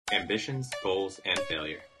Ambitions, Goals, and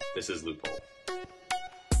Failure. This is Loophole.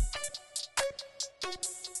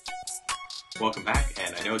 Welcome back,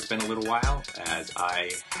 and I know it's been a little while as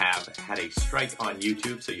I have had a strike on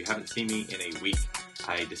YouTube, so you haven't seen me in a week.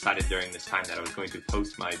 I decided during this time that I was going to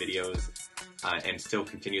post my videos and still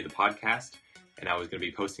continue the podcast, and I was going to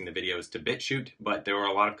be posting the videos to BitChute, but there were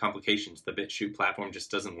a lot of complications. The BitChute platform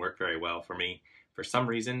just doesn't work very well for me. For some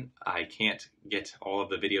reason, I can't get all of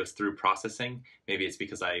the videos through processing. Maybe it's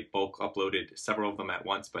because I bulk uploaded several of them at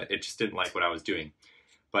once, but it just didn't like what I was doing.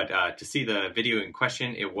 But to see the video in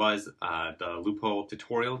question, it was the Loophole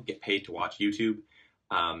tutorial, Get Paid to Watch YouTube.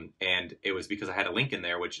 And it was because I had a link in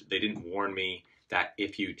there, which they didn't warn me that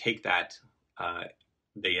if you take that,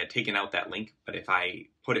 they had taken out that link, but if I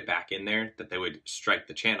put it back in there, that they would strike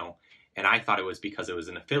the channel. And I thought it was because it was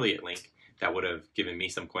an affiliate link that would have given me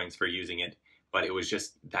some coins for using it. But it was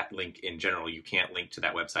just that link in general. You can't link to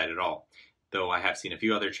that website at all. Though I have seen a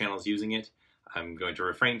few other channels using it. I'm going to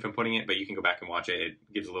refrain from putting it, but you can go back and watch it. It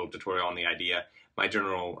gives a little tutorial on the idea. My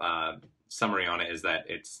general summary on it is that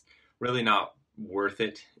it's really not worth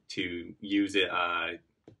it to use it,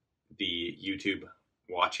 the YouTube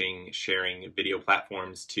watching, sharing video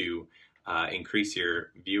platforms to increase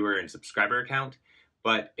your viewer and subscriber count,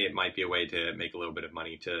 but it might be a way to make a little bit of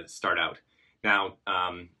money to start out. Now,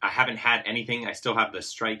 I haven't had anything. I still have the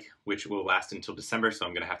strike, which will last until December, so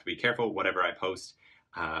I'm going to have to be careful. Whatever I post,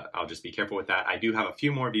 I'll just be careful with that. I do have a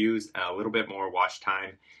few more views, a little bit more watch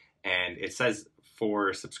time, and it says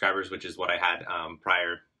 4 subscribers, which is what I had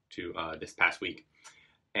prior to this past week.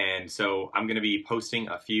 And so I'm going to be posting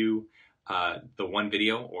a few, the one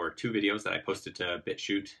video or 2 videos that I posted to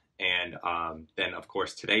BitChute, and then, of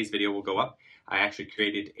course, today's video will go up. I actually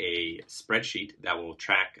created a spreadsheet that will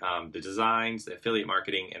track the designs, the affiliate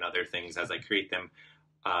marketing, and other things as I create them.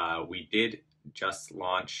 We did just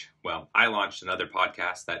launch, well, I launched another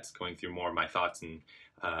podcast that's going through more of my thoughts, and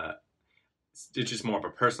it's just more of a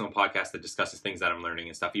personal podcast that discusses things that I'm learning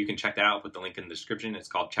and stuff. You can check that out. I'll put the link in the description. It's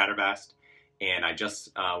called Chattervast, and I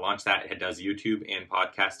just launched that. It does YouTube and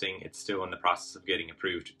podcasting. It's still in the process of getting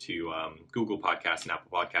approved to Google Podcasts and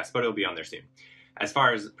Apple Podcasts, but it'll be on there soon. As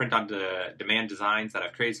far as print-on-demand designs that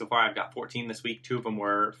I've created so far, I've got 14 this week. 2 of them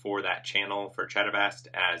were for that channel for Chattervast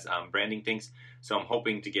as branding things. So I'm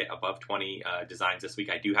hoping to get above 20 designs this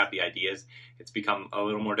week. I do have the ideas. It's become a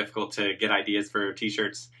little more difficult to get ideas for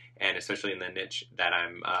t-shirts, and especially in the niche that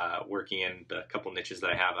I'm working in, the couple niches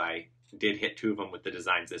that I did hit 2 of them with the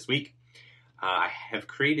designs this week. I have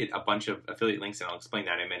created a bunch of affiliate links, and I'll explain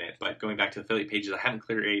that in a minute. But going back to affiliate pages, I haven't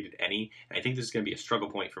created any, and I think this is going to be a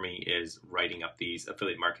struggle point for me, is writing up these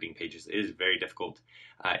affiliate marketing pages. It is very difficult,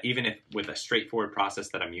 even if with a straightforward process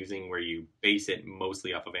that I'm using where you base it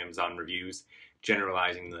mostly off of Amazon reviews,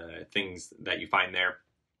 generalizing the things that you find there.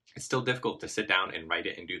 It's still difficult to sit down and write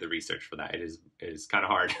it and do the research for that. It is kind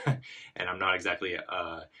of hard, and I'm not exactly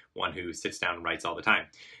one who sits down and writes all the time.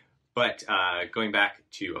 But going back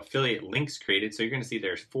to affiliate links created, so you're going to see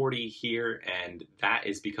there's 40 here, and that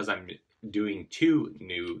is because I'm doing 2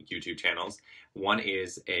 new YouTube channels. One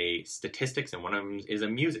is a statistics, and one of them is a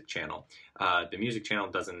music channel. The music channel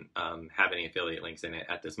doesn't have any affiliate links in it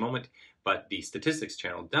at this moment, but the statistics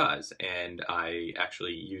channel does, and I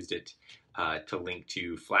actually used it to link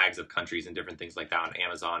to flags of countries and different things like that on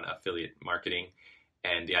Amazon affiliate marketing.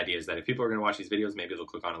 And the idea is that if people are going to watch these videos, maybe they'll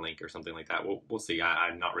click on a link or something like that. We'll see.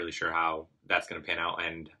 I'm not really sure how that's going to pan out,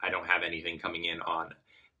 and I don't have anything coming in on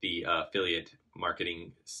the affiliate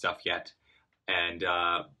marketing stuff yet. And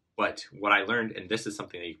but what I learned, and this is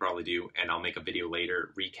something that you probably do, and I'll make a video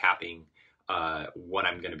later recapping what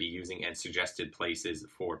I'm going to be using and suggested places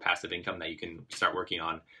for passive income that you can start working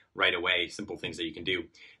on right away, simple things that you can do.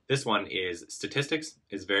 This one is statistics.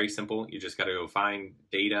 It's very simple. You just got to go find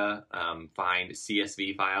data, find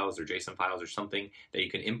CSV files or JSON files or something that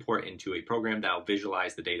you can import into a program that will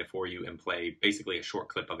visualize the data for you and play basically a short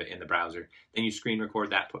clip of it in the browser. Then you screen record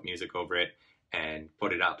that, put music over it, and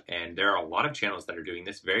put it up. And there are a lot of channels that are doing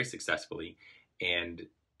this very successfully, and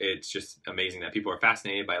it's just amazing that people are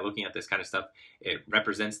fascinated by looking at this kind of stuff. It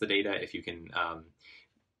represents the data if you can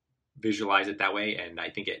visualize it that way, and I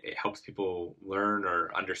think it helps people learn or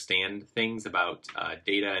understand things about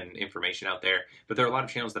data and information out there. But there are a lot of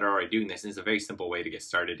channels that are already doing this, and it's a very simple way to get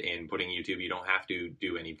started in putting YouTube. You don't have to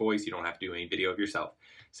do any voice, you don't have to do any video of yourself.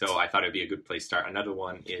 So I thought it would be a good place to start. Another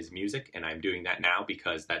one is music, and I'm doing that now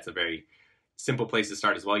because that's a very simple place to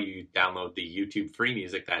start as well. You download the YouTube free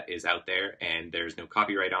music that is out there, and there's no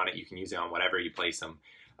copyright on it. You can use it on whatever. You play some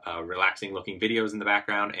relaxing looking videos in the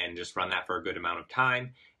background and just run that for a good amount of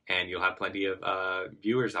time, and you'll have plenty of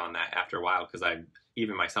viewers on that after a while, because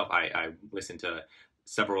even myself, I listen to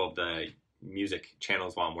several of the music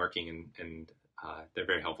channels while I'm working, and they're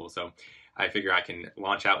very helpful. So I figure I can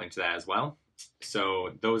launch out into that as well.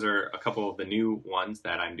 So those are a couple of the new ones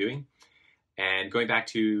that I'm doing. And going back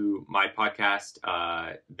to my podcast,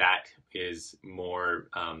 that is more,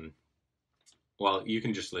 well, you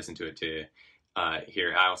can just listen to it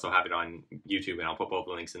here. I also have it on YouTube, and I'll put both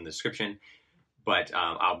the links in the description. But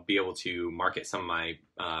I'll be able to market some of my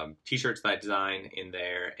t-shirts that I design in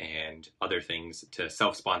there and other things to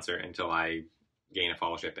self-sponsor until I gain a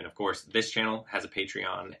followership. And of course, this channel has a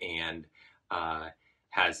Patreon and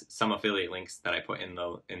has some affiliate links that I put in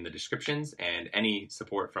the descriptions, and any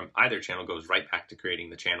support from either channel goes right back to creating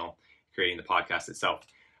the channel, creating the podcast itself.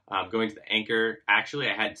 Going to the Anchor, actually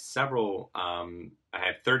I had several, I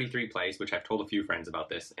have 33 plays, which I've told a few friends about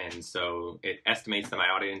this, and so it estimates that my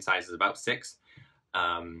audience size is about 6,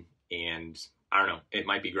 and I don't know, it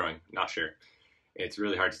might be growing, not sure. It's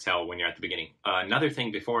really hard to tell when you're at the beginning. Another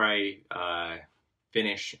thing before I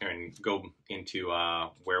finish and go into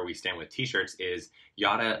where we stand with t-shirts is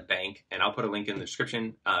Yotta Bank, and I'll put a link in the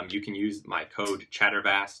description. You can use my code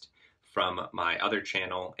Chattervast from my other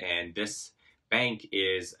channel, and this bank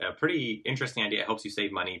is a pretty interesting idea. It helps you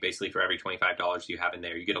save money. Basically, for every $25 you have in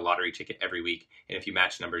there, you get a lottery ticket every week, and if you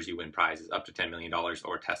match numbers, you win prizes up to $10 million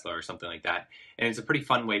or Tesla or something like that. And it's a pretty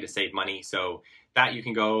fun way to save money. So that you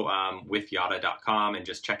can go with Yotta.com and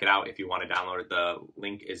just check it out if you want to download it. The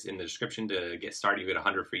link is in the description to get started. You get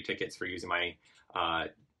 100 free tickets for using my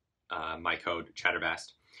my code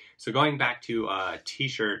Chattervast. So going back to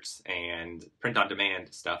t-shirts and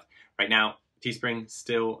print-on-demand stuff, right now, Teespring,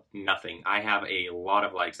 still nothing. I have a lot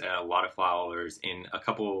of likes and a lot of followers in a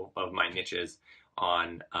couple of my niches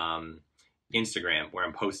on Instagram, where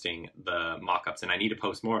I'm posting the mock-ups, and I need to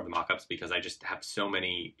post more of the mock-ups because I just have so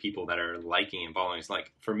many people that are liking and following. It's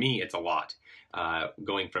like, for me, it's a lot.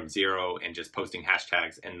 Going from 0 and just posting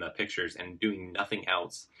hashtags and the pictures and doing nothing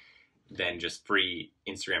else than just free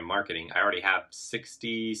Instagram marketing. I already have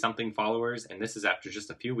 60-something followers, and this is after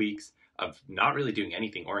just a few weeks of not really doing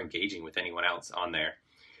anything or engaging with anyone else on there.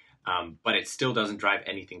 But it still doesn't drive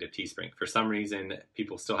anything to Teespring. For some reason,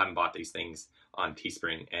 people still haven't bought these things on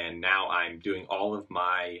Teespring, and now I'm doing all of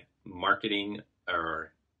my marketing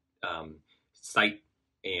or site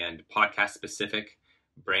and podcast specific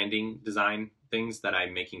branding design things that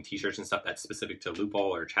I'm making t-shirts and stuff that's specific to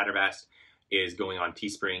Loophole or Chattervast is going on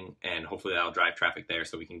Teespring, and hopefully that'll drive traffic there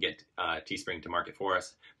so we can get Teespring to market for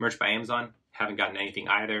us. Merch by Amazon, haven't gotten anything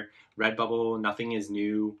either. Redbubble, nothing is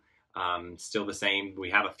new. Still the same.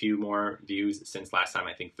 We have a few more views since last time,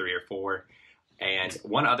 I think 3 or 4. And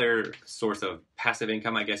one other source of passive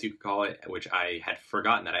income, I guess you could call it, which I had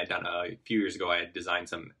forgotten that I had done a few years ago. I had designed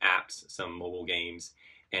some apps, some mobile games,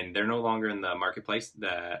 and they're no longer in the marketplace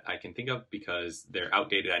that I can think of because they're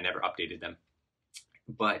outdated. I never updated them.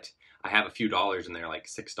 But I have a few dollars in there, like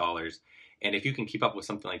 $6. And if you can keep up with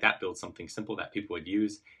something like that, build something simple that people would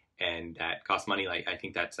use and that costs money, like I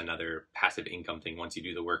think that's another passive income thing once you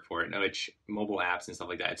do the work for it. Which mobile apps and stuff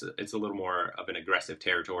like that, it's a little more of an aggressive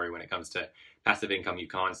territory when it comes to passive income. You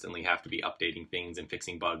constantly have to be updating things and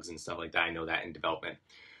fixing bugs and stuff like that. I know that in development.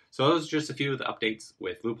 So those are just a few of the updates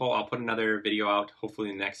with Loophole. I'll put another video out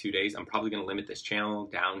hopefully in the next few days. I'm probably going to limit this channel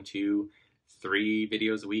down to 3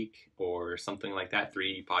 videos a week or something like that,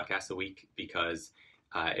 3 podcasts a week, because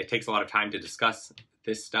it takes a lot of time to discuss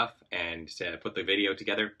this stuff and to put the video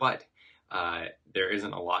together, but there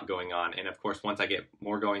isn't a lot going on. And of course, once I get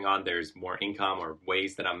more going on, there's more income or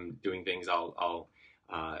ways that I'm doing things, I'll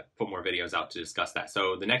put more videos out to discuss that.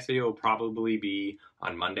 So the next video will probably be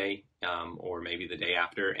on Monday or maybe the day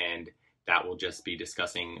after, and that will just be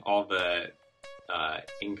discussing all the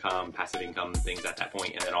income, passive income things at that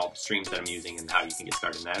point, and then all the streams that I'm using and how you can get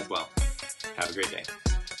started in that as well. Have a great day.